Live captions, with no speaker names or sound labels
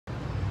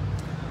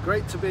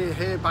Great to be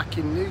here back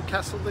in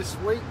Newcastle this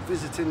week,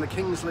 visiting the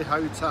Kingsley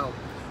Hotel,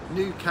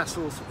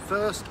 Newcastle's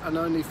first and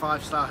only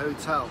 5-star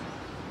hotel.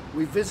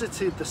 We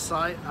visited the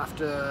site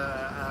after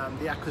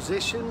the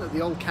acquisition of the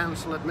old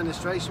council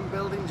administration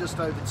building just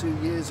over 2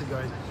 years ago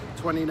in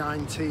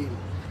 2019.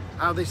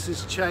 How this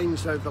has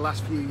changed over the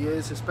last few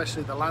years,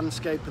 especially the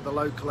landscape of the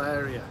local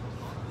area.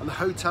 And the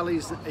hotel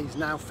is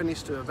now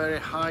finished to a very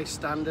high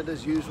standard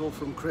as usual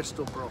from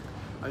Crystalbrook.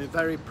 I'm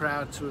very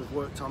proud to have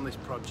worked on this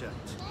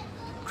project.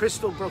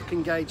 Crystalbrook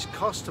engaged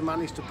Koste to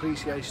manage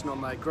depreciation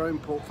on their growing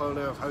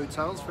portfolio of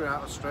hotels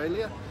throughout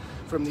Australia.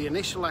 From the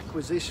initial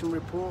acquisition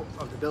report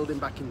of the building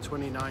back in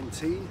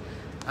 2019,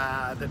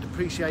 the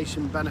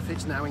depreciation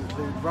benefits now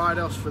include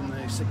write-offs from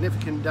the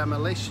significant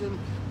demolition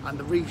and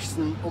the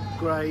recent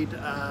upgrade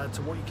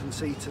to what you can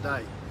see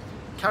today.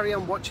 Carry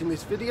on watching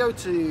this video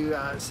to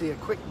see a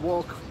quick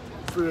walk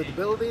through the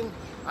building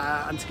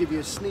and to give you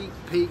a sneak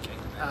peek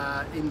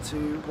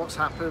into what's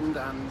happened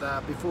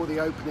and before the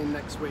opening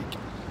next week.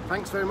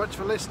 Thanks very much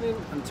for listening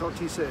and talk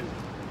to you soon.